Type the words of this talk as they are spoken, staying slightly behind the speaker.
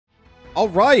All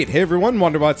right, hey everyone,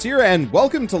 Wonderbots here, and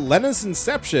welcome to Lenna's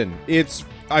Inception. It's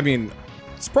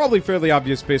probably fairly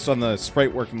obvious based on the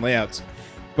sprite work and layouts,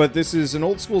 but this is an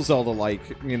old school Zelda-like,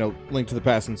 you know, Link to the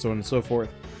Past and so on and so forth,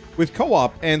 with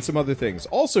co-op and some other things.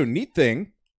 Also, neat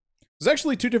thing, there's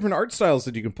actually two different art styles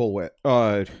that you can play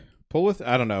with?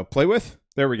 I don't know, play with?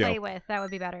 There we go. Play with, that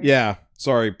would be better. Yeah,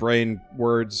 sorry, brain,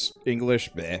 words,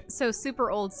 English, bleh. So super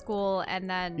old school, and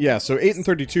then... Yeah, so 8 and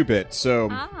 32-bit, so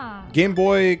Game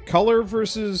Boy Color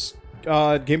versus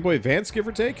Game Boy Advance, give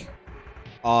or take.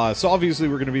 So obviously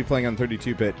we're going to be playing on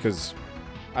 32-bit, because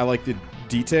I like the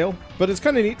detail, but it's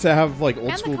kind of neat to have, like,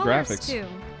 old school graphics. Too.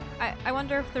 I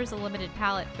wonder if there's a limited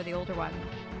palette for the older one.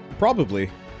 Probably.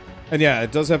 And yeah,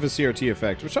 it does have a CRT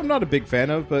effect, which I'm not a big fan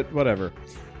of, but whatever.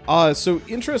 So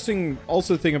interesting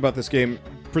also thing about this game,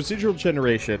 procedural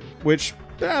generation, which,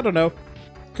 I don't know,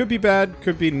 could be bad,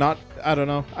 could be not, I don't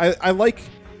know. I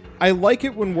like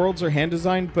it when worlds are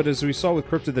hand-designed, but as we saw with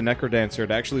Cryptid the Necrodancer,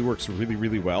 it actually works really,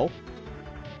 really well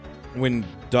when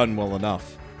done well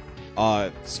enough.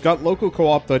 It's got local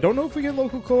co-op, though I don't know if we get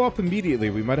local co-op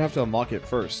immediately. We might have to unlock it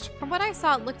first. From what I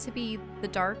saw, it looked to be the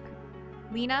Dark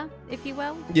Lena, if you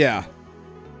will. Yeah.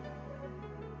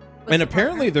 And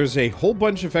apparently there's a whole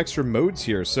bunch of extra modes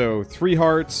here. So 3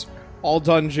 hearts, all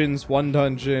dungeons, 1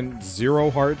 dungeon, 0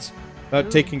 hearts,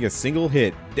 without taking a single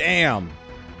hit. Damn!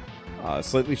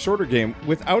 Slightly shorter game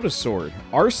without a sword.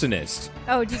 Arsonist.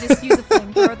 Oh, do you just use a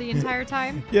flamethrower the entire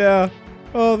time? Yeah.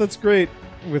 Oh, that's great.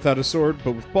 Without a sword,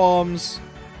 but with bombs,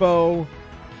 bow.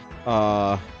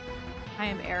 I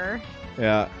am error.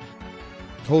 Yeah.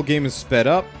 The whole game is sped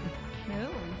up. No.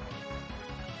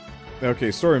 Okay,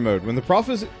 story mode. When the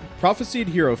prophesied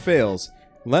hero fails,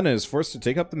 Lenna is forced to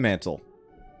take up the mantle.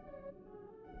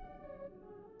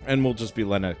 And we'll just be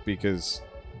Lenna because,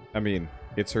 I mean,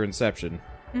 it's her Inception.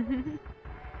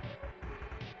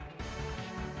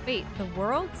 Wait, the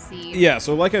world seed? Yeah,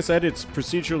 so like I said, it's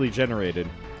procedurally generated.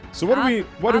 So what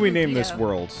do we name this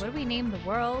world? What do we name the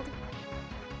world?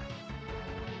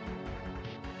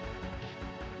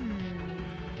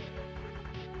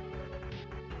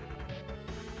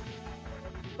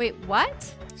 Wait,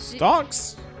 what?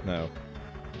 Stocks? No.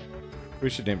 We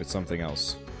should name it something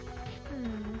else.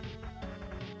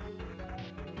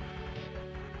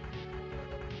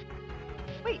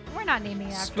 Wait, we're not naming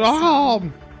it after Stop!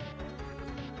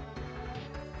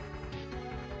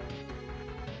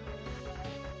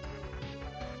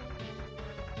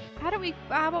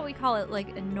 How about we call it,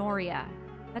 like, Enoria?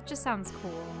 That just sounds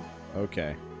cool.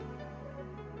 Okay.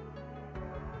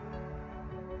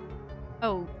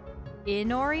 Oh,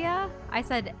 Enoria? I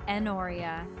said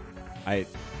Enoria.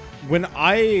 When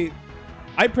I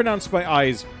pronounce my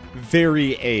I's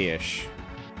very A-ish.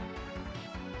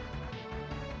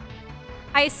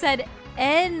 I said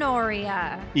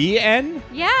Enoria. E-N?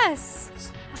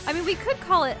 Yes. I mean, we could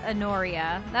call it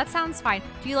Enoria. That sounds fine.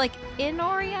 Do you like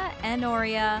Enoria,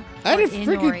 Enoria, or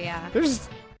Enoria?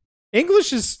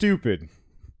 English is stupid.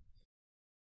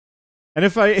 And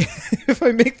if I if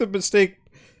I make the mistake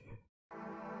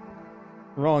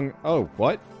wrong, oh,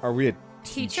 what? Are we a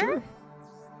teacher?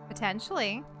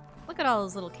 Potentially. Look at all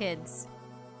those little kids.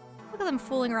 Look at them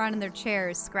fooling around in their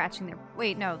chairs, scratching their...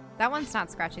 Wait, no, that one's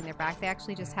not scratching their back. They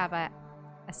actually just have a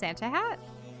Santa hat?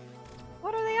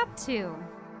 What are they up to?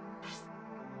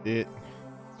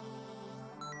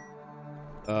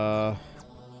 Uh-oh.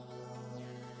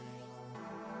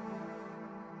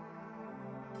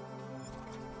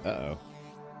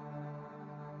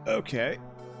 Okay.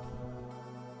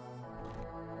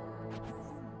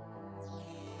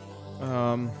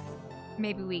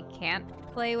 Maybe we can't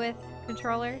play with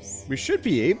controllers? We should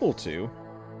be able to.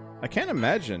 I can't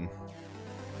imagine.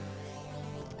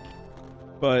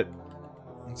 But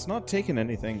it's not taking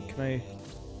anything. Can I...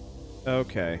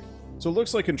 Okay. So it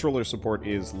looks like controller support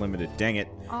is limited. Dang it.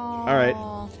 Oh. Alright.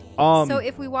 So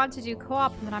if we want to do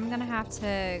co-op, then I'm gonna have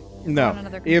to no, on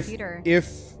another computer.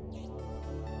 If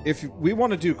we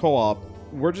want to do co-op,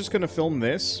 we're just gonna film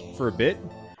this for a bit,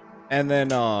 and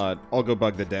then I'll go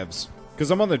bug the devs. Because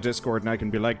I'm on their Discord and I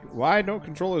can be like, why no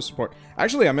controller support?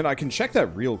 Actually, I mean, I can check that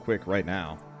real quick right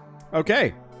now.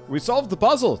 Okay, we solved the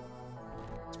puzzle.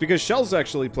 It's because Shell's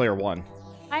actually player 1.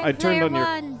 I turned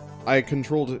on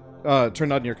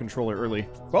turned on your controller early.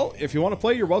 Well, if you want to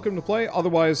play, you're welcome to play.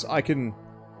 Otherwise, I can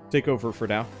take over for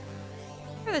now.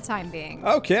 For the time being.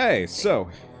 Okay, so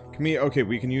we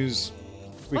can use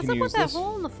What's up with that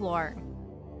hole in the floor?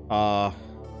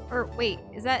 Or wait,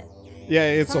 is that... Yeah,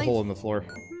 it's a hole in the floor.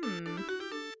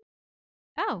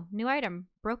 Oh, new item.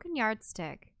 Broken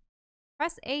yardstick.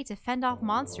 Press A to fend off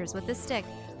monsters with this stick.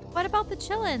 What about the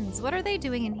chillins? What are they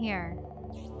doing in here?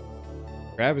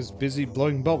 Crab is busy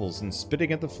blowing bubbles and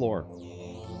spitting at the floor.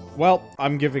 Well,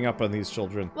 I'm giving up on these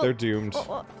children. They're doomed.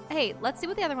 Hey, let's see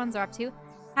what the other ones are up to.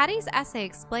 Hattie's essay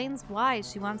explains why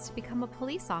she wants to become a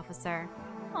police officer.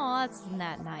 Oh, that's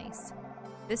not nice.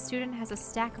 This student has a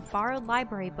stack of borrowed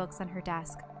library books on her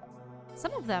desk.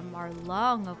 Some of them are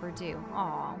long overdue.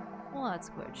 Aw, well that's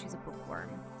good, she's a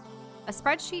bookworm. A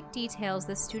spreadsheet details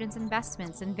this student's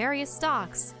investments in various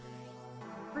stocks.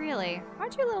 Really?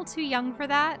 Aren't you a little too young for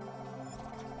that?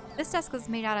 This desk was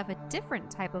made out of a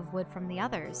different type of wood from the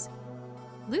others.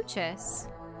 Lucius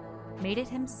made it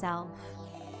himself.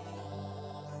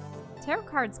 Tarot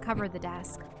cards cover the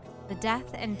desk. The Death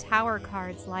and Tower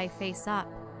cards lie face up.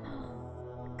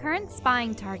 Current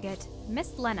spying target,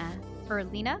 Miss Lenna. Or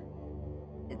Lena?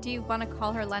 Do you want to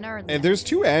call her Lenna or Lena? And there's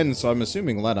two N's, so I'm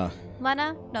assuming Lenna.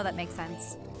 Lenna? No, that makes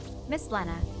sense. Miss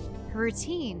Lenna. Her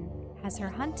routine has her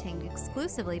hunting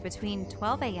exclusively between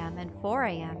 12 a.m. and 4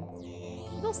 a.m.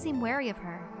 People seem wary of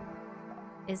her.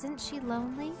 Isn't she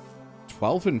lonely?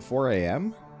 12 and 4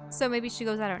 a.m.? So maybe she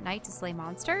goes out at night to slay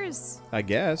monsters? I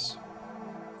guess.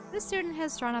 This student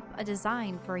has drawn up a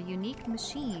design for a unique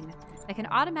machine that can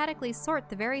automatically sort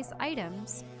the various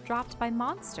items dropped by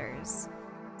monsters.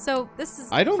 So this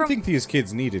is I don't think these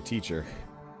kids need a teacher.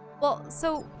 Well,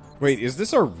 so... Wait, is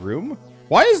this our room?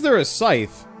 Why is there a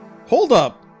scythe? Hold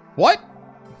up. What?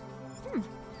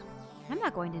 I'm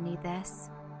not going to need this.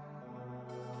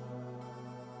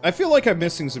 I feel like I'm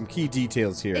missing some key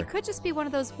details here. It could just be one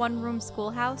of those one-room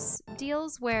schoolhouse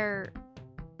deals where...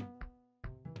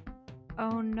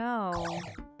 Oh no.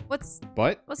 What's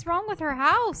wrong with her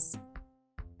house?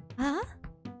 Huh?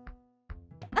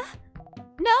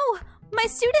 No! My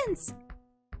students!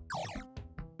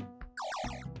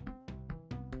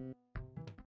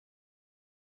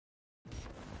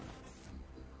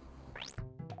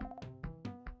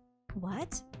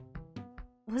 What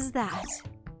was that?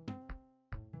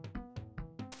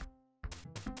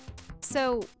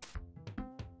 So...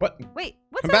 What? Wait,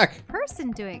 what's Come that back.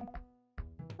 person doing?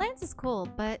 Lance is cool,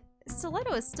 but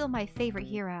Stiletto is still my favorite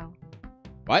hero.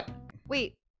 What?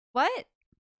 Wait, what?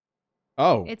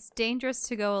 Oh. It's dangerous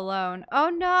to go alone. Oh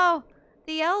no!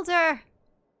 The Elder!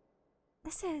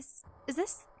 Is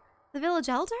this the village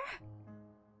Elder?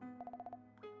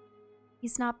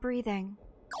 He's not breathing.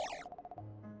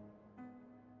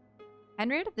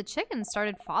 Henrietta the chicken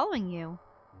started following you.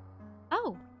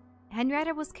 Oh,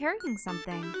 Henrietta was carrying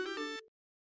something.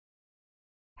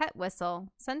 Pet whistle.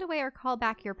 Send away or call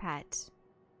back your pet.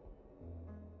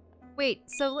 Wait,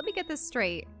 so let me get this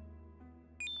straight.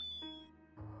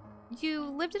 You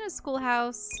lived in a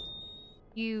schoolhouse.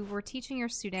 You were teaching your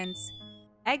students.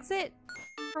 Exit,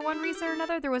 for one reason or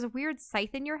another, there was a weird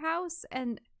scythe in your house,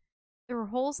 and there were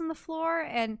holes in the floor,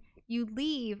 and you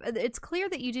leave. It's clear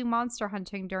that you do monster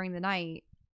hunting during the night.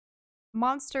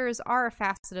 Monsters are a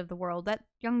facet of the world. That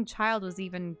young child was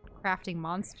even crafting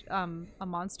a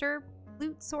monster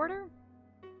loot sorter.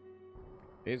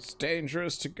 It's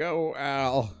dangerous to go,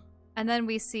 Al. And then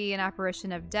we see an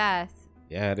apparition of death.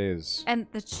 Yeah, it is. And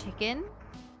the chicken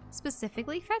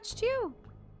specifically fetched you?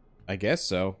 I guess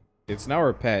so. It's now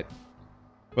our pet.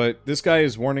 But this guy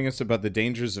is warning us about the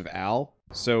dangers of Al.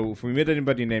 So if we meet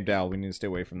anybody named Al, we need to stay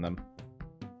away from them.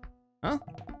 Huh?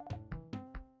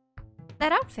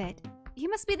 That outfit. You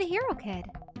must be the hero kid.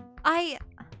 I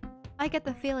get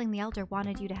the feeling the Elder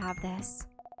wanted you to have this.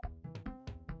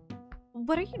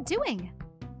 What are you doing?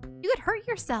 You could hurt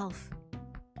yourself.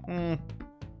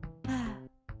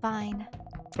 Fine.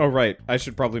 Oh, right. I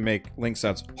should probably make Link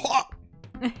sounds. Ha!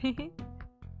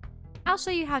 I'll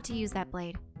show you how to use that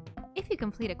blade, if you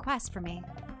complete a quest for me.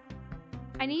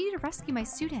 I need you to rescue my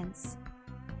students.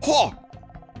 Ha!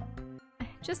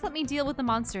 Just let me deal with the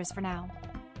monsters for now.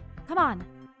 Come on.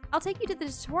 I'll take you to the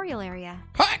tutorial area.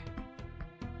 Ha!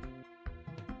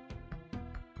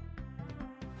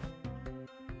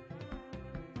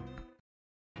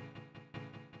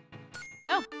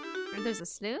 Oh, there's a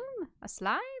slime? A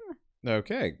slime?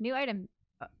 Okay. New item.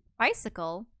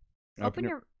 Bicycle? Open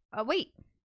your... wait.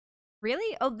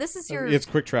 Really? Oh, this is your... It's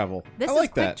quick travel. This I is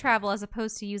like quick that. travel as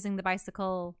opposed to using the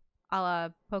bicycle a la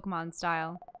Pokemon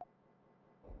style.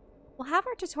 We'll have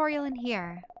our tutorial in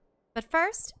here. But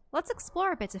first, let's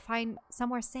explore a bit to find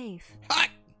somewhere safe. Ha!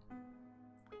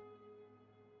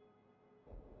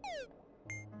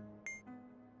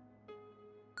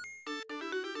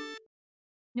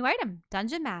 New item.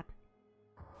 Dungeon map.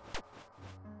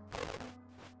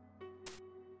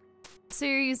 So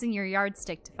you're using your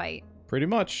yardstick to fight. Pretty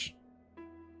much.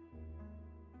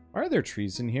 Why are there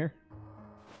trees in here?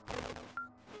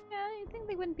 Yeah, I think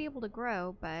they wouldn't be able to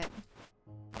grow, but...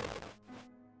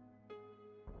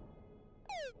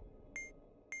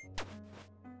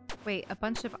 Wait, a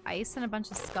bunch of ice and a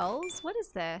bunch of skulls? What is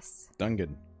this?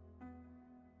 Dungan.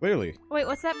 Clearly. Wait,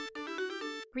 what's that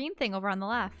green thing over on the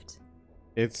left?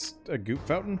 It's a goop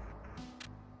fountain?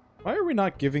 Why are we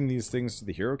not giving these things to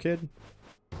the hero kid?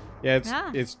 Yeah,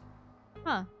 it's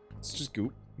Huh. It's just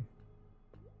goop.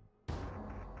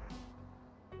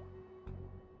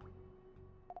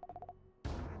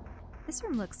 This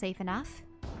room looks safe enough.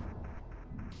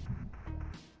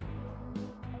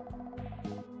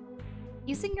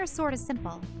 Using your sword is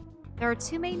simple. There are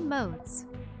two main modes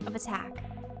of attack.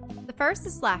 The first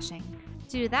is slashing.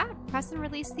 To do that, press and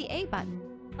release the A button,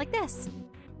 like this.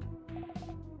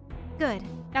 Good.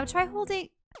 Now try holding...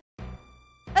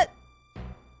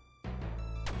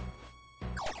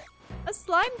 A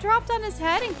slime dropped on his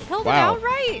head and killed it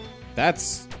outright.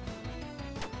 That's...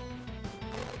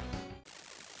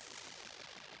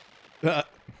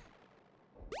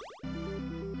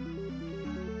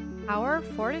 Power of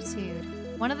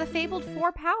Fortitude. One of the fabled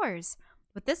 4 powers.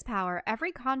 With this power,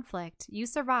 every conflict you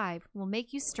survive will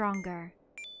make you stronger.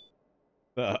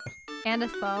 And a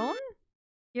phone?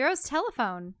 Hero's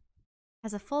telephone.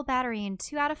 Has a full battery and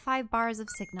 2 out of 5 bars of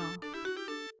signal.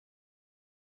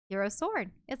 Hero's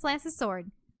sword. It's Lance's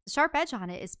sword. The sharp edge on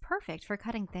it is perfect for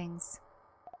cutting things.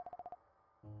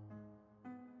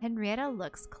 Henrietta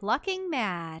looks clucking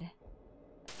mad.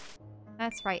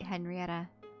 That's right, Henrietta.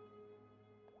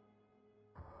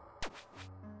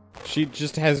 She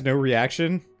just has no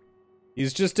reaction.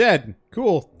 He's just dead.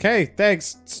 Cool. Okay,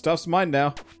 thanks. Stuff's mine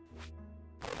now.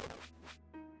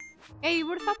 Hey, you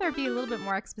would have thought there'd be a little bit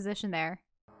more exposition there.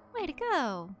 Way to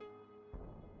go.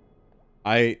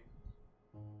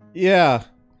 Yeah.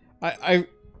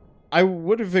 I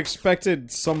would have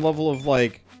expected some level of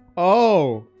like,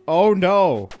 oh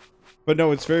no. But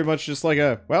no, it's very much just like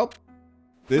a, well,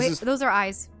 Wait, those are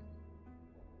eyes.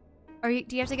 Do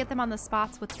you have to get them on the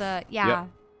spots with the, yeah. Yep.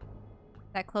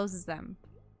 That closes them.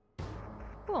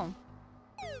 Cool.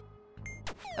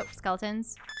 Oh,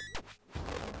 skeletons.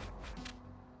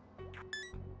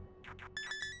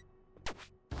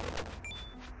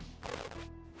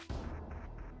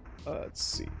 Let's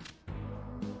see.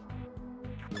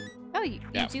 Oh, you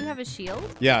do have a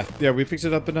shield? Yeah, we picked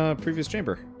it up in a previous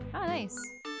chamber. Oh, nice.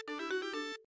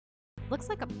 Looks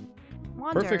like a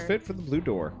wander. Perfect fit for the blue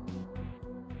door.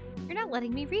 You're not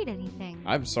letting me read anything.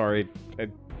 I'm sorry.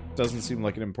 It doesn't seem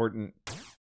like an important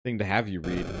thing to have you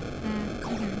read.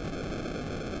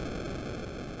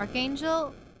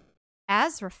 Archangel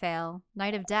Azrael,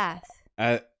 Knight of Death.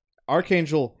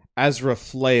 Archangel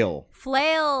Azrael.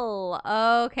 Flail.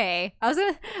 Okay. I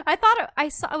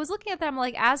was looking at them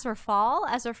like Azrael.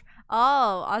 Azrael.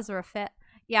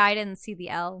 Yeah, I didn't see the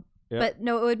L. Yep. But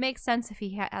no, it would make sense if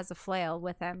he has a flail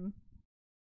with him.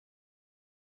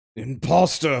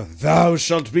 Imposter, thou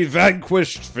shalt be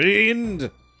vanquished,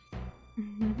 fiend!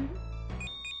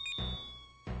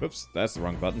 Oops, that's the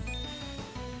wrong button.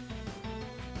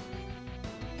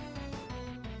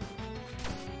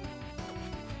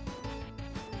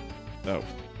 Oh.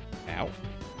 Ow.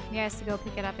 He has to go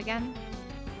pick it up again?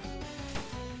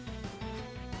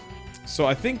 So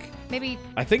I think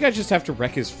I just have to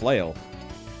wreck his flail.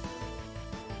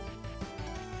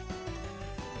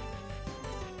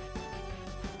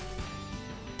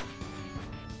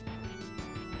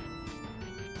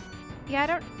 Yeah,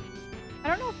 I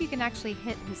don't know if you can actually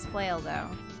hit his flail though.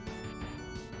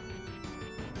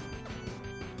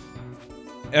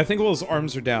 I think while his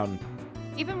arms are down.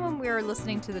 Even when we were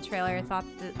listening to the trailer, I thought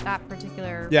that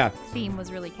particular theme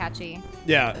was really catchy.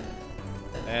 Yeah.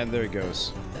 And there he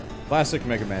goes. Classic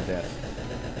Mega Man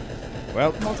death.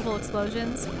 Well. Multiple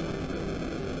explosions.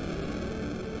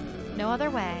 No other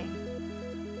way.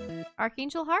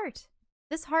 Archangel Heart.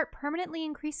 This heart permanently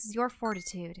increases your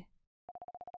fortitude.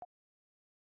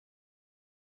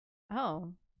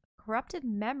 Oh. Corrupted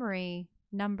memory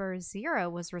number 0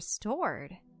 was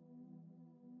restored.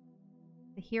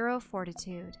 The hero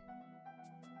fortitude.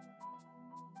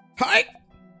 Hi!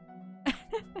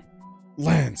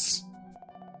 Lance!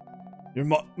 Your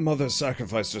mother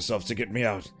sacrificed herself to get me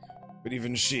out, but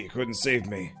even she couldn't save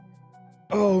me.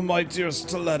 Oh, my dear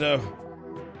Stiletto.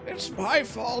 It's my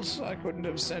fault. I couldn't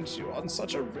have sent you on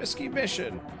such a risky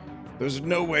mission. There's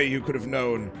no way you could have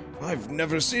known. I've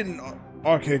never seen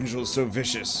Archangels so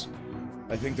vicious.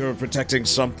 I think they were protecting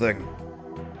something.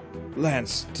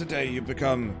 Lance, today you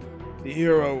become the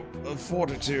hero of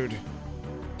fortitude.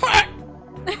 Ha!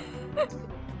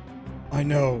 I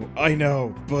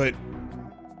know, but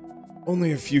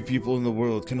only a few people in the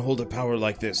world can hold a power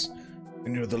like this,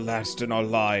 and you're the last in our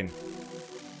line.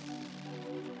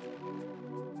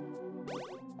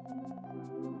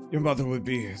 Your mother would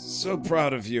be so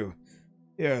proud of you.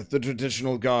 Yeah, the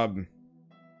traditional garb.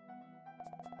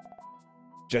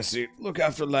 Jesse, look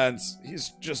after Lance.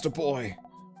 He's just a boy.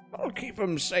 I'll keep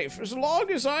him safe as long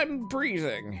as I'm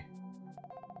breathing.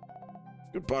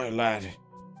 Goodbye, lad.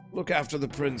 Look after the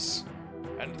prince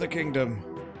and the kingdom.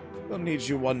 They'll need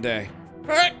you one day.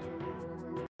 Hey!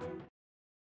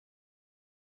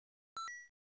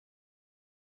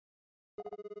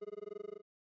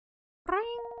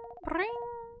 Ring, ring.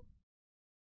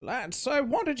 Lance, I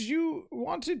wanted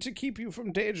to keep you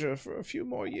from danger for a few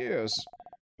more years,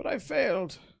 but I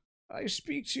failed. I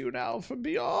speak to you now from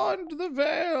beyond the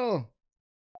veil.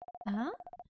 Huh?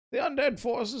 The undead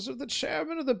forces of the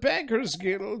chairman of the Bankers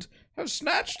Guild have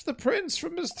snatched the prince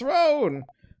from his throne.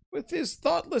 With his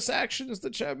thoughtless actions,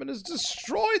 the chairman has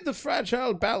destroyed the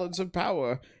fragile balance of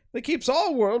power that keeps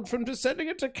our world from descending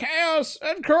into chaos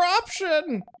and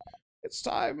corruption. It's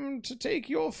time to take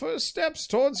your first steps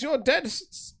towards your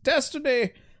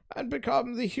destiny and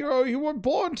become the hero you were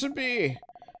born to be.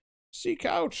 Seek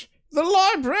out the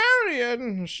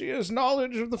librarian. She has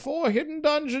knowledge of the 4 hidden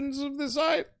dungeons of this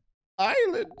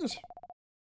island.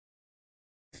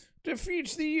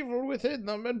 Defeat the evil within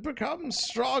them and become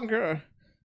stronger.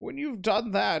 When you've done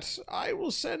that, I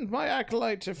will send my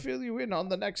acolyte to fill you in on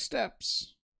the next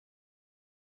steps.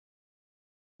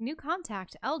 New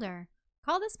contact, Elder.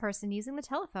 Call this person using the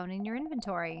telephone in your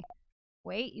inventory.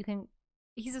 Wait, you can...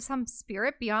 He's some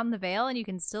spirit beyond the veil and you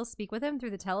can still speak with him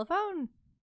through the telephone?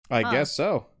 I guess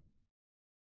so.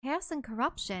 Chaos and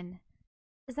corruption.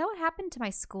 Is that what happened to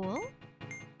my school?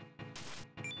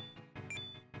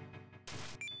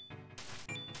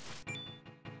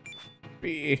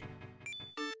 B.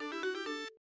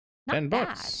 Not 10 bad.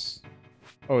 bucks.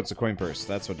 Oh, it's a coin purse.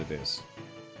 That's what it is.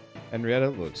 Henrietta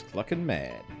looks clucking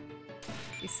mad.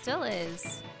 He still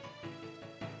is.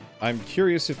 I'm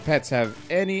curious if pets have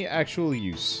any actual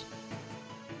use.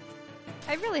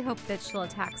 I really hope that she'll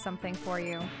attack something for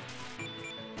you.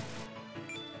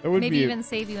 That would Maybe be even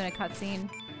save you in a cutscene.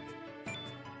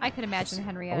 I could imagine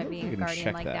Henrietta being a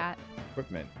guardian like that.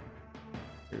 Equipment.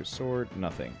 Here's sword,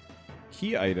 nothing.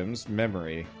 Key items,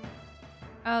 memory.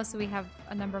 Oh, so we have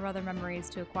a number of other memories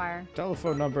to acquire.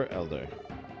 Telephone number, Elder.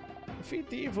 Defeat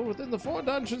the evil within the 4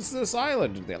 dungeons of this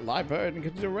island. The librarian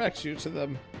can direct you to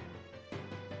them.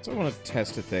 So I want to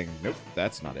test a thing. Nope,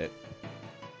 that's not it.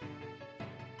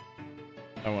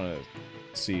 I want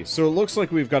to see. So it looks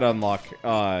like we've got to unlock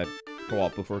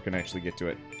co-op before we can actually get to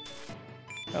it.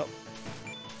 Oh.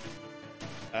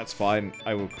 That's fine.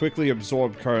 I will quickly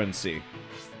absorb currency.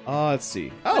 Let's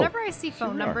see. Oh, whenever I see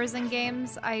phone numbers in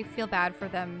games, I feel bad for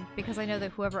them because I know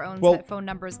that whoever owns that phone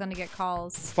number is going to get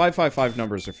calls. 555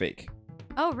 numbers are fake.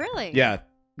 Oh, really? Yeah,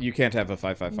 you can't have a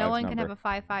 555 No one number. can have a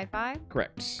 555?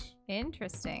 Correct.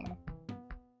 Interesting.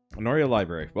 Honoria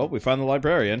Library. Well, we found the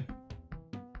librarian.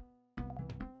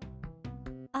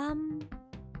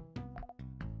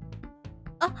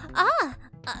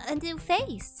 A new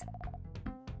face.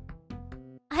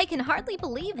 I can hardly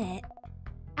believe it.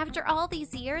 After all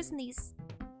these years and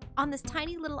on this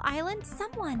tiny little island,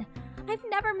 someone I've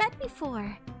never met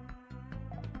before.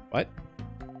 What?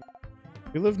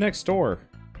 We live next door.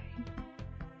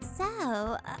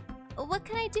 So, what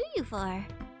can I do you for?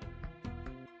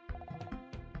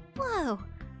 Whoa,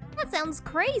 that sounds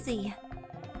crazy.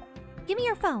 Give me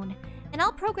your phone, and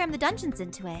I'll program the dungeons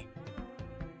into it.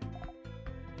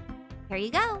 Here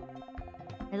you go.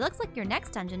 It looks like your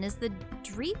next dungeon is the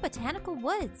Dree Botanical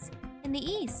Woods in the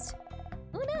east.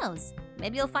 Who knows?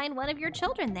 Maybe you'll find one of your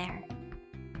children there.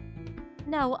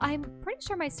 No, I'm pretty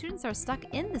sure my students are stuck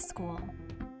in the school.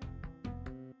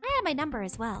 I have my number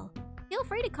as well. Feel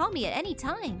free to call me at any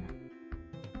time.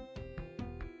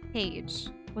 Paige,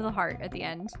 with a heart at the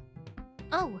end.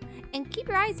 Oh, and keep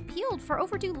your eyes peeled for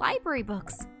overdue library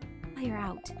books while you're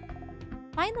out.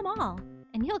 Find them all,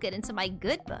 and you'll get into my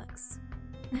good books.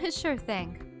 Sure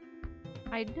thing.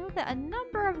 I know that a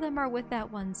number of them are with that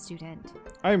one student.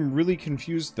 I'm really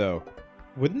confused, though.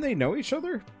 Wouldn't they know each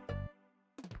other?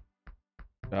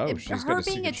 Oh, she's got a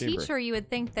being a secret chamber. teacher, you would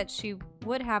think that she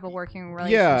would have a working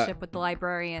relationship with the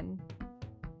librarian.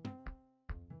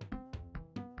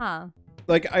 Huh.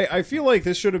 Like, I feel like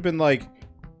this should have been like,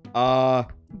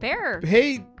 Bear.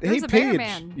 Hey, There's a Paige. bear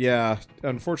man. Yeah,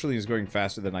 unfortunately, he's going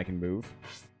faster than I can move.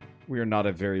 We are not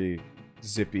a very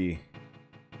zippy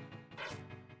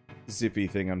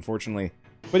thing, unfortunately.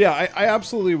 But yeah, I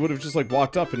absolutely would have just like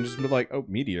walked up and just been like, oh,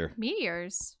 meteor.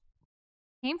 Meteors.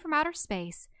 Came from outer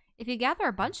space. If you gather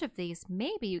a bunch of these,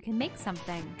 maybe you can make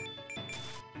something.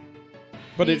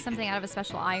 But maybe something out of a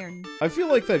special iron. I feel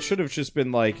like that should have just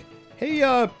been like,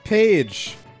 hey,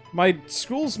 Paige, my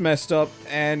school's messed up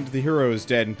and the hero is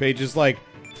dead. And Paige is like,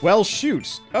 Well,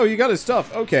 shoot. Oh, you got his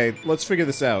stuff. Okay, let's figure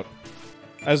this out.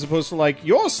 As opposed to like,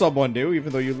 you're someone new,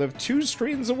 even though you live 2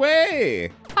 screens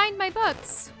away. Find my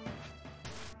books.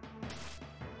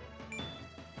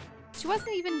 She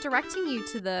wasn't even directing you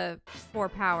to the 4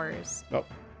 powers. Oh,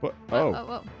 what? Whoa, Oh. whoa,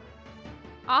 whoa.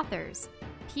 Authors.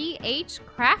 P.H.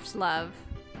 Craftlove.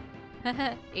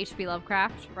 H.P.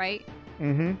 Lovecraft, right?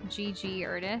 Mm-hmm. G.G.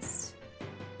 Ernest.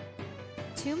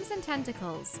 Tombs and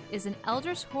Tentacles is an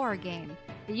eldritch horror game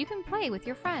that you can play with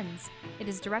your friends. It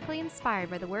is directly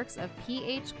inspired by the works of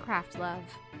P.H. Craftlove.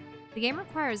 The game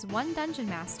requires 1 dungeon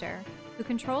master who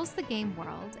controls the game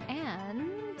world and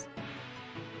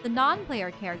the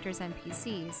non-player characters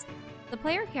NPCs. The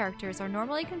player characters are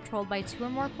normally controlled by 2 or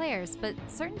more players, but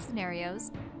certain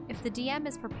scenarios, if the DM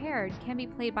is prepared, can be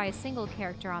played by a single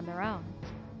character on their own.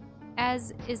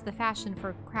 As is the fashion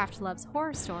for Craftlove's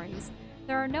horror stories,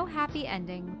 there are no happy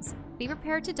endings. Be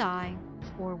prepared to die,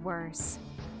 or worse,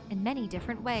 in many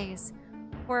different ways.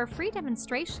 For a free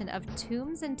demonstration of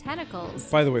Tombs and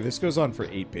Tentacles... By the way, this goes on for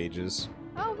 8 pages.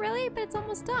 Oh, really? But it's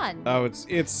almost done. Oh,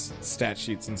 it's stat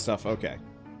sheets and stuff. Okay.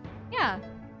 Yeah.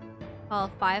 Call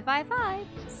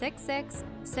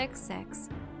 555-6666.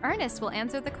 Ernest will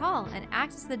answer the call and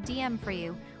act as the DM for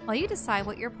you while you decide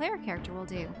what your player character will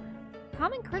do.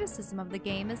 Common criticism of the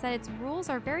game is that its rules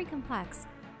are very complex,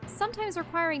 sometimes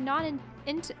requiring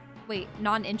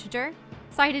non-integer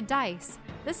sided dice.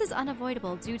 This is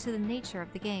unavoidable due to the nature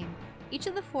of the game. Each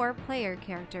of the 4 player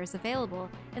characters available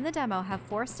in the demo have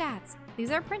 4 stats.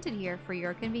 These are printed here for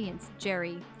your convenience.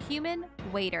 Jerry, human,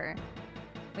 waiter.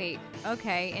 Wait,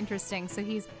 okay, interesting. So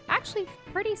he's actually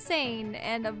pretty sane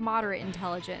and of moderate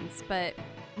intelligence, but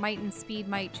might and speed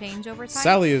might change over time.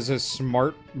 Sally is a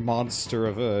smart monster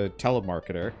of a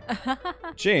telemarketer.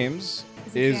 James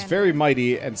is very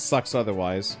mighty and sucks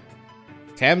otherwise.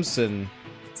 Tamsin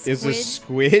is a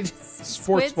squid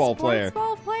sports ball player. Sports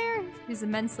ball player who's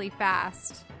immensely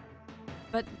fast,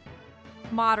 but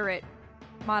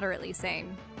moderately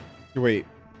sane. Wait.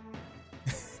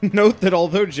 Note that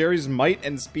although Jerry's might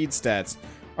and speed stats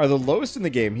are the lowest in the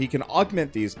game, he can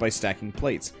augment these by stacking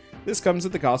plates. This comes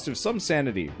at the cost of some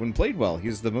sanity. When played well, he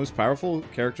is the most powerful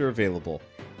character available.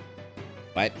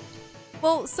 But...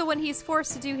 Well, so when he's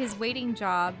forced to do his waiting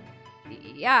job,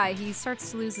 yeah, he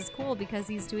starts to lose his cool because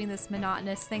he's doing this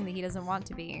monotonous thing that he doesn't want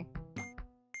to be.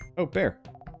 Oh, bear.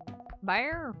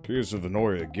 Bear? Tears of the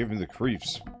Noria give me the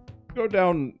creeps. Go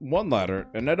down one ladder,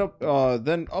 and then up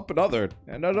another,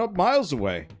 and then up miles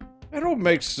away. That don't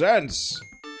make sense.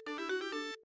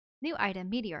 New item,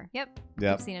 meteor. Yep.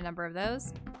 Yep. I've seen a number of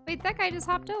those. Wait, that guy just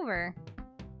hopped over.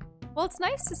 Well, it's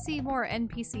nice to see more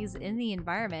NPCs in the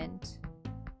environment.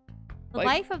 The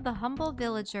life of the humble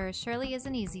villager surely is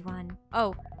an easy one.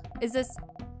 Oh, is this...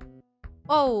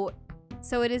 Oh,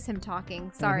 so it is him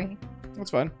talking. Sorry.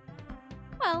 That's fine.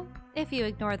 Well, if you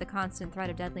ignore the constant threat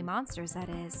of deadly monsters, that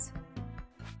is.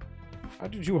 How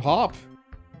did you hop?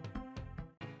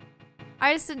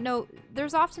 I just didn't know.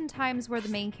 There's often times where the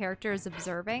main character is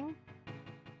observing,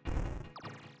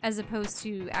 as opposed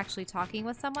to actually talking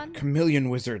with someone. Chameleon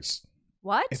wizards.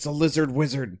 What? It's a lizard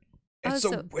wizard. It's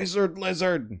Oh, a wizard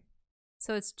lizard.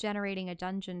 So it's generating a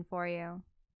dungeon for you.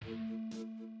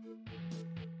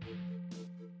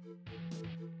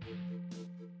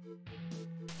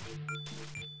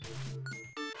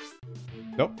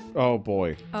 Nope. Oh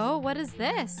boy. Oh, what is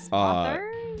this?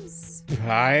 Authors?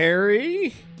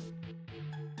 Diary?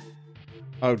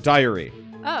 Oh, diary.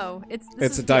 Oh, It's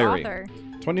this is a diary. The author.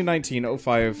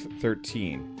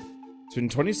 2019-05-13. It's been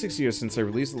 26 years since I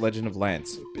released The Legend of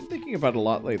Lance. I've been thinking about it a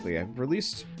lot lately. I've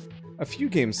released a few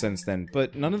games since then,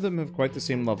 but none of them have quite the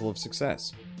same level of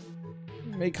success.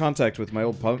 I made contact with my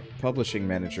old publishing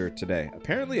manager today.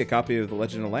 Apparently a copy of The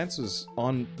Legend of Lance was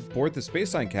on board the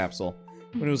Space-Time capsule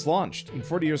when it was launched. In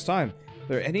 40 years' time, if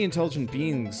there are any intelligent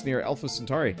beings near Alpha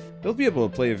Centauri, they'll be able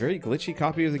to play a very glitchy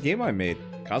copy of the game I made.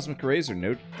 Cosmic Razor,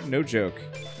 no joke.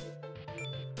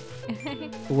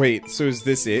 Wait, so is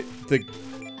this it? The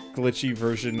glitchy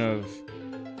version of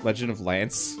Legend of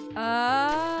Lance?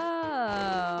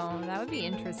 Oh, that would be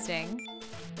interesting.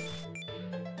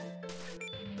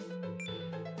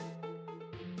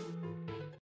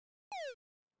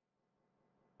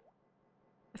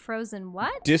 Frozen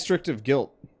what? District of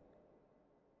Guilt.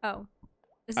 Oh.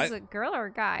 Is this a girl or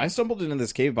a guy? I stumbled into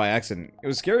this cave by accident. It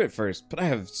was scary at first, but I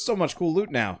have so much cool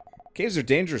loot now. Caves are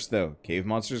dangerous, though. Cave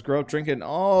monsters grow up drinking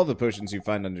all the potions you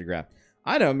find underground.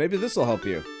 I know, maybe this will help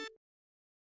you.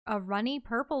 A runny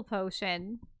purple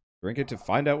potion. Drink it to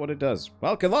find out what it does.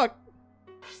 Well, good luck!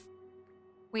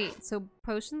 Wait, so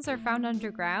potions are found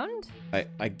underground? I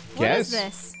guess? What is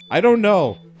this? I don't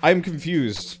know. I'm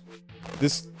confused.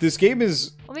 This game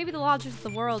is Well, maybe the logic of the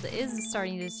world is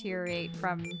starting to deteriorate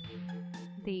from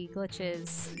the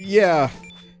glitches. Yeah.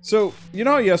 So, you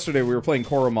know how yesterday we were playing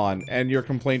Koromon, and your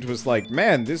complaint was like,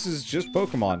 man, this is just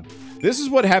Pokemon. This is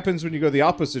what happens when you go the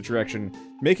opposite direction.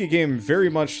 Make a game very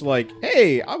much like,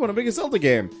 hey, I want to make a Zelda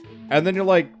game. And then you're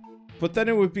like, but then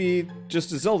it would be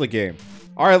just a Zelda game.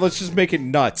 Alright, let's just make it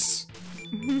nuts.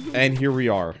 And here we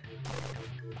are.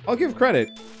 I'll give credit.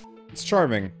 It's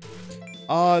charming.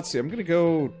 Let's see, I'm gonna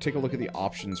go take a look at the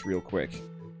options real quick.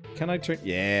 Can I turn...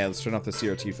 Yeah, let's turn off the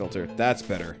CRT filter. That's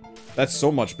better. That's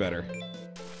so much better.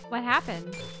 What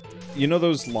happened? You know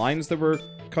those lines that were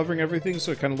covering everything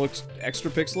so it kind of looked extra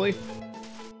pixely?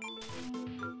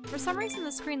 For some reason,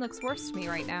 the screen looks worse to me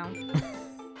right now.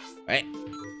 Hey.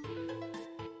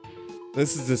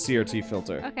 This is the CRT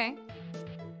filter. Okay.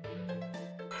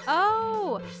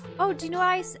 Oh! Oh, do you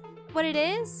know what it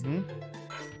is? Hmm?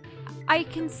 I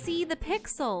can see the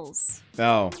pixels.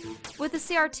 Oh. With the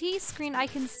CRT screen, I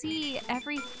can see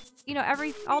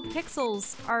all the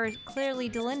pixels are clearly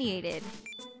delineated.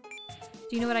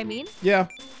 Do you know what I mean? Yeah.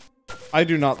 I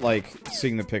do not like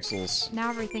seeing the pixels. Now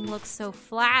everything looks so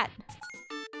flat.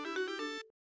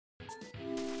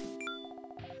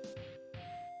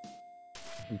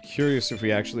 I'm curious if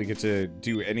we actually get to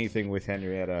do anything with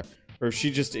Henrietta, or if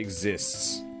she just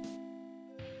exists.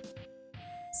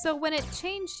 So when it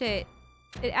changed it,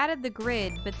 it added the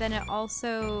grid, but then it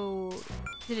also...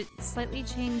 Did it slightly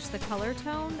change the color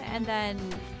tone, and then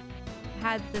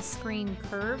had the screen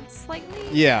curved slightly?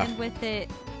 Yeah. And with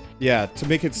it... Yeah, to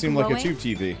make it seem like a glowing? tube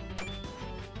TV.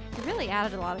 It really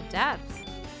added a lot of depth.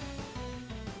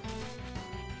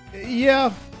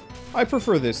 Yeah. I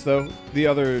prefer this, though. The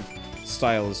other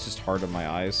style is just hard on my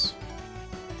eyes.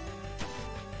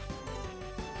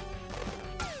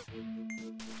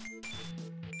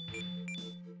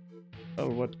 Oh,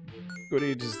 what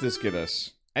goodie does this get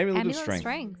us? Amulet of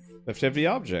Strength. Lift heavy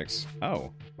objects.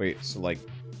 Oh, wait, so like...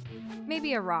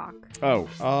 Maybe a rock. Oh,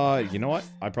 you know what?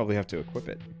 I probably have to equip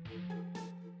it.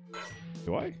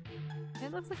 Do I?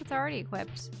 It looks like it's already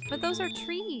equipped. But those are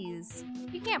trees.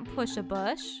 You can't push a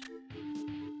bush.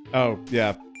 Oh,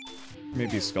 yeah.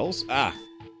 Maybe skulls? Ah!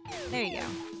 There you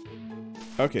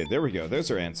go. Okay, there we go. There's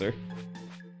our answer.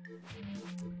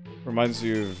 Reminds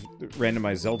you of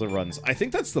randomized Zelda runs. I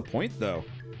think that's the point, though.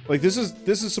 Like, this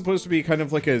is supposed to be kind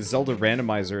of like a Zelda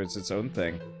randomizer. It's its own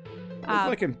thing.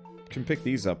 I can pick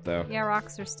these up, though. Yeah,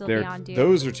 rocks are still beyond you.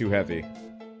 Those are too heavy.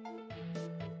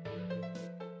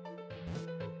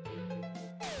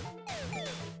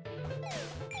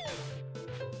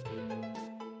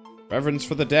 Reverence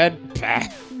for the dead? Pah!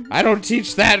 I don't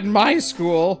teach that in my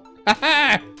school!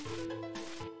 Ha-ha!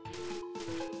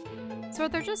 So are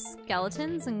there just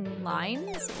skeletons and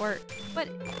lines? Or what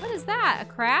is that? A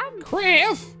crab?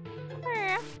 Crab!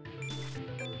 Crab.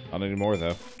 Not anymore,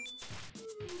 though.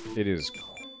 It is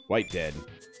quite dead.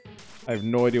 I have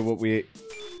no idea what we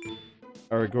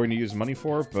are going to use money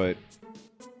for, but...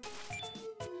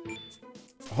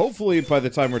 Hopefully, by the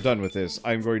time we're done with this,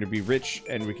 I'm going to be rich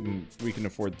and we can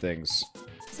afford things.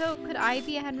 So, could I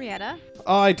be a Henrietta?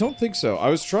 I don't think so. I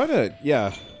was trying to,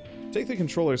 yeah, take the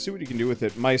controller, see what you can do with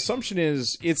it. My assumption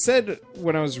is, it said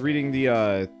when I was reading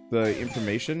the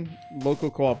information, local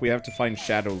co-op, we have to find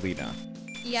Shadow Lenna.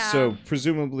 Yeah. So,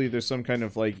 presumably, there's some kind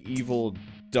of, like, evil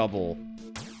double.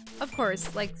 Of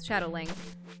course, like Shadow Link.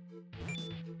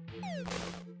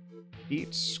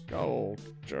 Eat skull,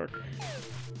 jerk.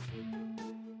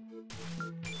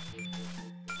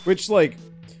 Which, like,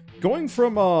 going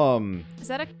from, Is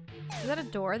that a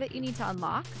door that you need to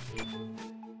unlock?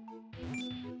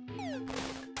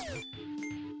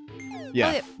 Yeah.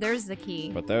 Oh, yeah, there's the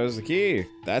key. But there's the key.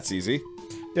 That's easy.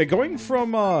 Yeah, going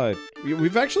from,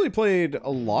 we've actually played a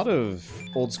lot of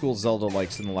old school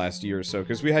Zelda-likes in the last year or so,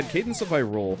 because we had Cadence of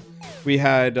Hyrule, we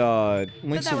had, Link's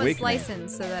But that Awakening. was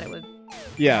licensed so that it would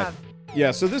Yeah.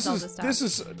 Yeah, so this Zelda is, stuff. this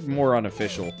is more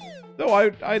unofficial. Though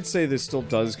I'd say this still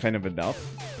does kind of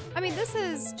enough. I mean, this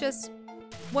is just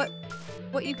what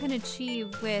you can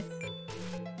achieve with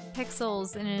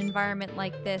pixels in an environment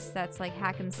like this that's like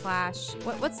hack and slash.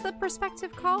 What's the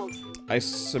perspective called?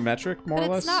 Isometric, more But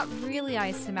or less? it's not really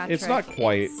isometric. It's not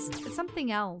quite. It's something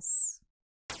else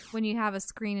when you have a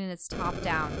screen and it's top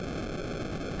down.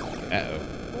 Uh-oh.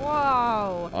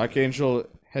 Whoa! Archangel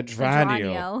Hedranio.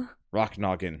 Hedranio. Rock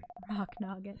Noggin. Rock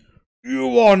Noggin.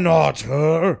 You are not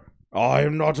her! I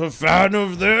am not a fan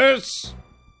of this!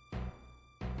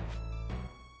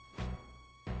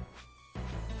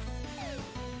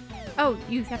 Oh,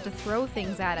 you have to throw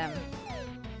things at him.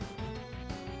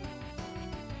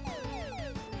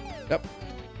 Yep.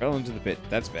 Fell into the pit.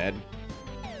 That's bad.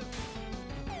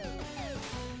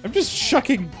 I'm just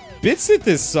chucking bits at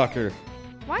this sucker.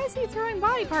 Why is he throwing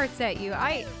body parts at you?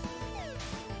 I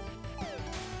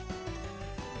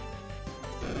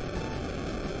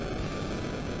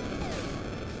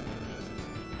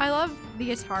love the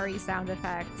Atari sound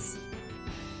effects.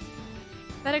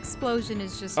 That explosion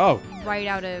is just right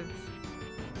out of...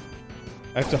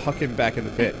 I have to huck him back in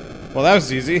the pit. Well, that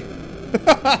was easy.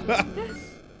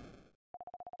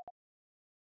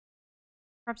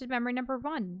 Corrupted memory number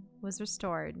 1 was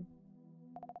restored.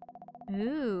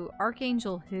 Ooh,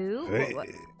 Archangel who? What?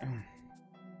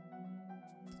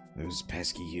 Those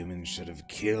pesky humans should have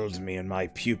killed me in my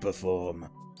pupa form.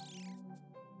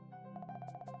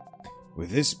 With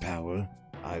this power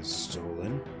I've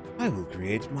stolen, I will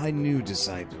create my new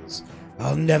disciples.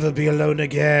 I'll never be alone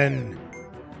again.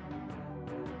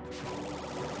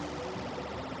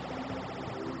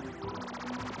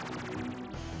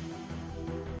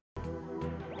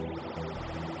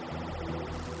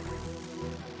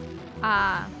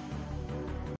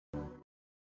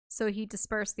 So he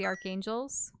dispersed the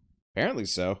Archangels? Apparently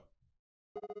so.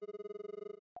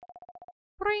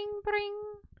 Bring, bring.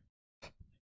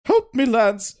 Help me,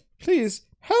 lads! Please,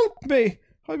 help me!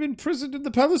 I'm imprisoned in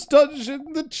the palace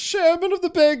dungeon. The chairman of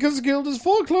the Bankers Guild has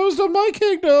foreclosed on my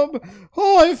kingdom.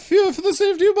 Oh, I fear for the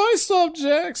safety of my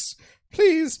subjects.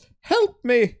 Please, help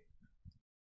me!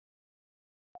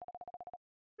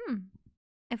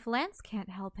 If Lance can't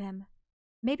help him,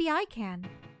 maybe I can.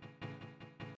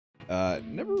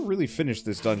 Never really finished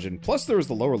this dungeon. Plus, there was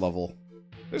the lower level.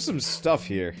 There's some stuff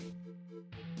here.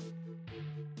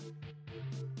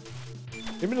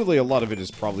 Admittedly, a lot of it is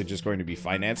probably just going to be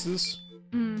finances.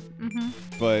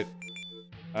 But,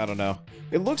 I don't know.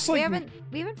 It looks like...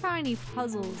 We haven't found any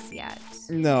puzzles yet.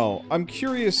 No. I'm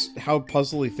curious how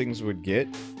puzzly things would get.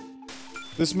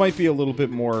 This might be a little bit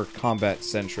more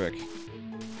combat-centric.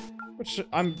 Which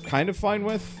I'm kind of fine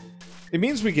with. It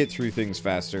means we get through things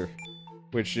faster.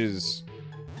 Which is,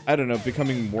 I don't know,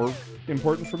 becoming more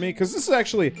important for me. Because this is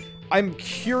actually... I'm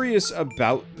curious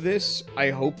about this.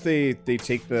 I hope they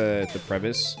take the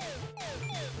premise.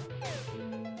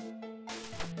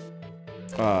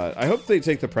 I hope they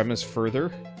take the premise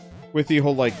further. With the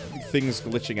whole, like, things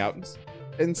glitching out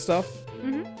and stuff.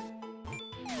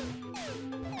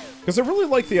 Because I really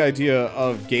like the idea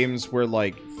of games where,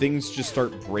 like, things just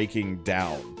start breaking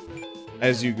down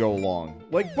as you go along.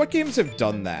 Like, what games have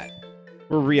done that?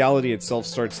 Where reality itself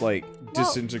starts, like,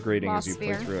 disintegrating as you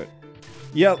play through it.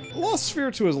 Yeah, Lost Sphere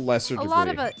to a lesser degree. A lot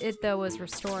of it, though, was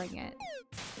restoring it.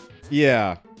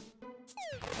 Yeah.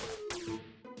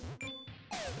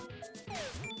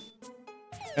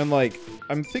 And, like,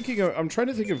 I'm trying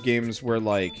to think of games where,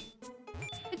 like...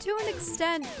 To an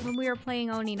extent, when we were playing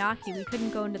Oninaki, we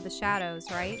couldn't go into the shadows,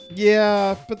 right?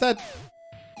 Yeah, but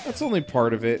that's only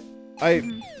part of it.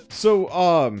 So,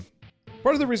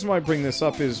 part of the reason why I bring this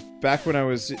up is back when I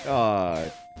was,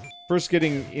 first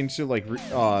getting into, like,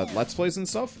 Let's Plays and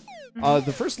stuff.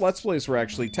 The first Let's Plays were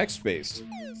actually text-based.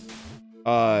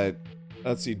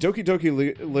 Let's see, Doki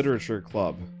Doki Literature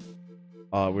Club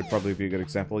would probably be a good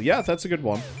example. Yeah, that's a good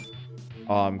one.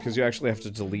 Because you actually have to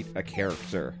delete a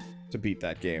character to beat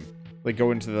that game. Like,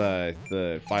 go into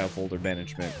the file folder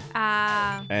management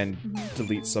and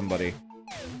delete somebody.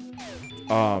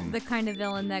 The kind of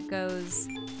villain that goes,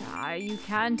 you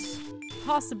can't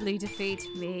possibly defeat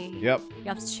me. Yep. You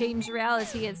have to change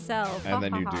reality itself. And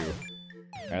then you do.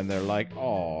 And they're like,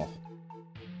 oh.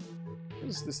 What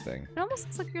is this thing? It almost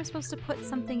looks like you're supposed to put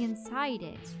something inside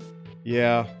it.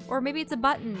 Yeah. Or maybe it's a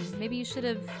button. Maybe you should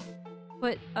have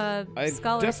put a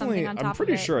skull or something on top of it. I'm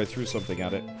pretty sure I threw something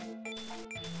at it.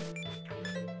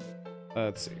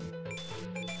 Let's see.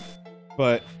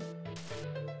 But...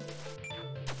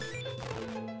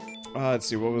 let's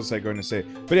see, what was I going to say?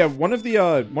 But yeah, one of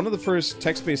the first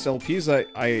text-based LPs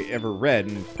I ever read,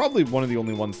 and probably one of the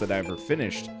only ones that I ever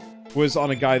finished, was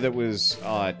on a guy that was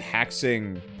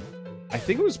hacksing, I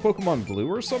think it was Pokemon Blue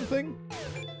or something?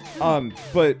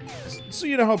 But, so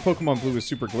you know how Pokemon Blue is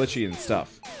super glitchy and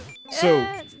stuff. So...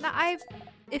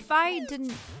 if I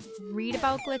didn't read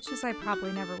about glitches, I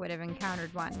probably never would have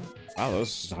encountered one. Wow, that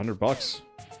was just $100.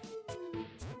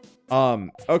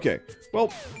 Okay. Well,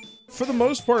 for the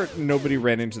most part, nobody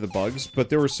ran into the bugs, but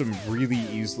there were some really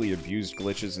easily abused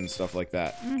glitches and stuff like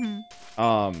that.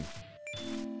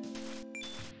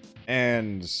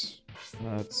 And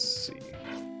let's see.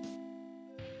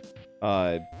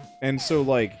 And so,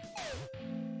 like,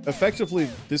 effectively,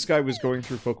 this guy was going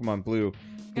through Pokemon Blue,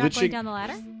 You're not going down the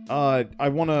ladder? I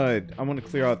wanna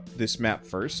clear out this map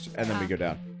first, and then we go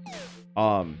down.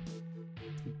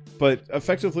 But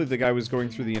effectively, the guy was going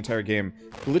through the entire game,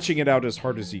 glitching it out as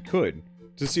hard as he could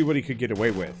to see what he could get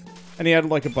away with. And he had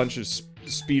like a bunch of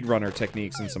speedrunner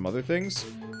techniques and some other things,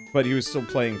 but he was still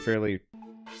playing fairly,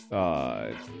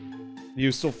 playing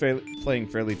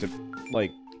fairly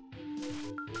like,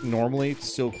 normally,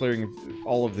 still clearing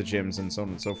all of the gyms and so on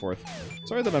and so forth.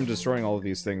 Sorry that I'm destroying all of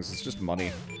these things, it's just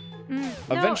money.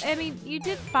 No, I mean, you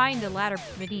did find a ladder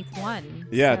beneath one.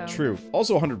 Yeah, so. true.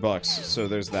 Also $100, so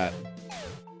there's that.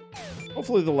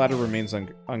 Hopefully the ladder remains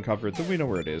uncovered, then we know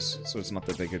where it is, so it's not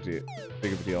that big of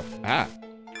a deal. Ah!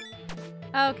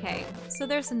 Okay, so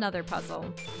there's another puzzle.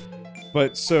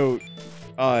 But, so,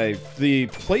 the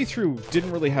playthrough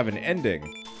didn't really have an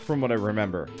ending, from what I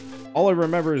remember. All I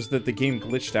remember is that the game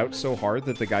glitched out so hard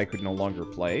that the guy could no longer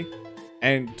play,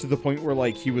 and to the point where,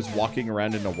 like, he was walking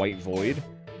around in a white void,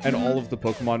 and all of the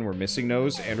Pokemon were missing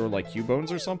nose and or, like,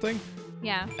 Cubones or something.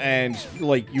 Yeah. And,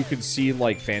 like, you could see,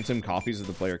 like, phantom copies of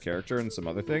the player character and some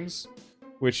other things,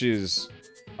 which is,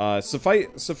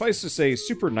 suffice to say,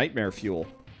 super nightmare fuel.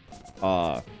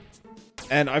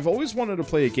 And I've always wanted to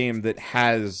play a game that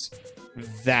has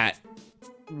that,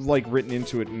 like, written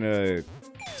into it in a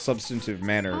substantive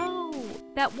manner. Oh,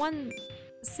 that one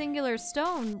singular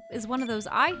stone is one of those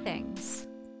eye things.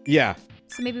 Yeah.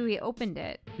 So maybe we opened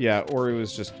it. Yeah, or it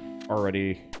was just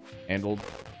already handled.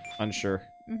 Unsure.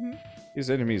 Mm-hmm. These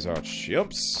enemies are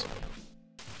chimps.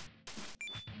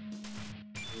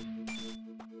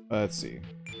 Let's see.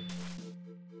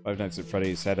 Five Nights at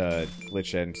Freddy's had a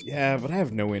glitch end. Yeah, but I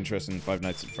have no interest in Five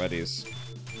Nights at Freddy's.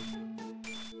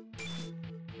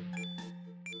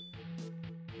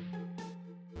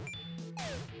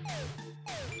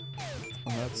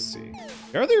 Let's see.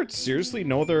 Are there seriously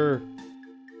no other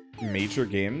major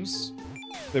games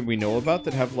that we know about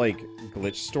that have, like,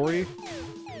 glitch story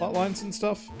plotlines and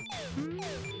stuff?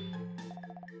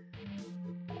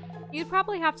 You'd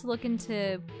probably have to look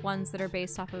into ones that are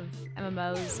based off of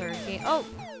MMOs or game. Oh,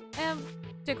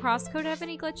 did Crosscode have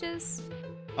any glitches?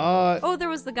 Oh, there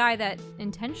was the guy that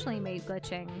intentionally made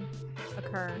glitching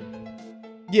occur.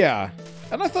 Yeah,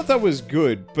 and I thought that was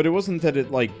good, but it wasn't that it,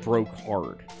 like, broke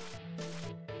hard.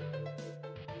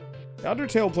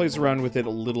 Undertale plays around with it a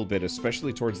little bit,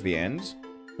 especially towards the end,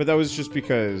 but that was just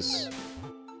because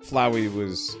Flowey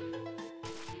was,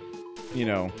 you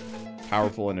know,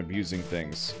 powerful and abusing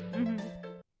things. Mm-hmm.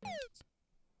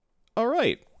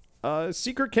 Alright,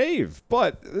 Secret Cave,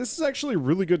 but this is actually a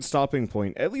really good stopping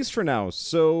point, at least for now,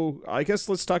 so I guess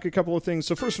let's talk a couple of things.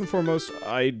 So first and foremost,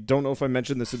 I don't know if I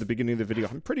mentioned this at the beginning of the video,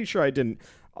 I'm pretty sure I didn't,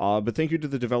 but thank you to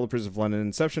the developers of Lenna and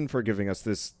Inception for giving us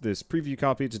this preview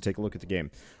copy to take a look at the game.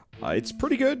 It's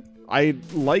pretty good. I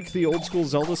like the old school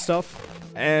Zelda stuff,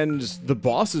 and the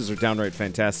bosses are downright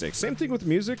fantastic. Same thing with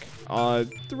music. The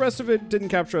rest of it didn't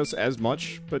capture us as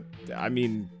much, but I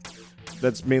mean,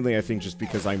 that's mainly, I think, just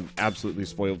because I'm absolutely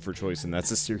spoiled for choice, and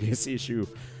that's a serious issue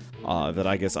that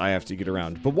I guess I have to get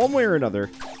around. But one way or another,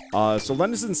 so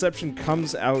Lenna's Inception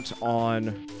comes out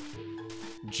on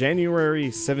January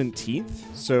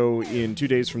 17th, so in 2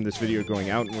 days from this video going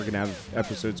out, and we're going to have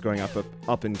episodes going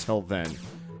up until then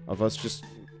of us just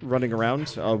running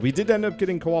around. We did end up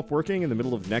getting co-op working in the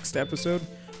middle of next episode.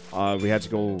 We had to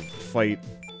go fight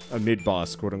a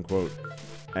mid-boss, quote-unquote,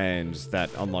 and that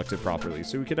unlocked it properly,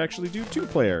 so we could actually do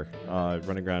two-player,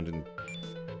 running around and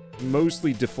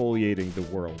mostly defoliating the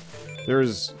world.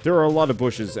 There are a lot of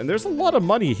bushes, and there's a lot of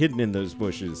money hidden in those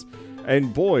bushes,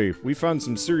 and boy, we found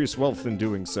some serious wealth in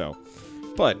doing so.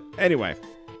 But anyway,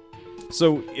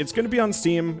 so it's going to be on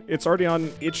Steam. It's already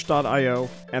on itch.io,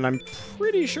 and I'm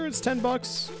pretty sure it's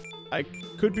 $10. I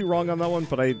could be wrong on that one,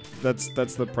 but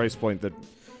that's the price point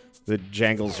that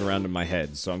jangles around in my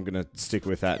head, so I'm going to stick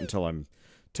with that until I'm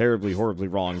terribly, horribly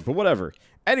wrong, but whatever.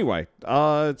 Anyway,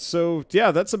 so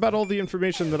yeah, that's about all the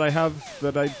information that I have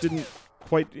that I didn't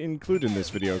quite include in this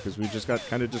video, because we just got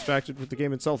kind of distracted with the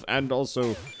game itself, and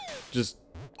also just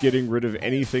getting rid of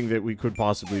anything that we could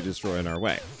possibly destroy in our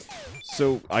way.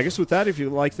 So, I guess with that, if you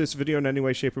like this video in any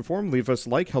way, shape, or form, leave us a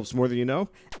like, helps more than you know.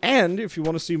 And if you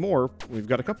want to see more, we've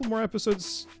got a couple more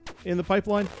episodes in the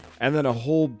pipeline, and then a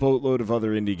whole boatload of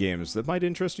other indie games that might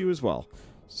interest you as well.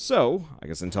 So, I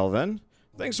guess until then,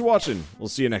 thanks for watching. We'll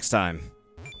see you next time.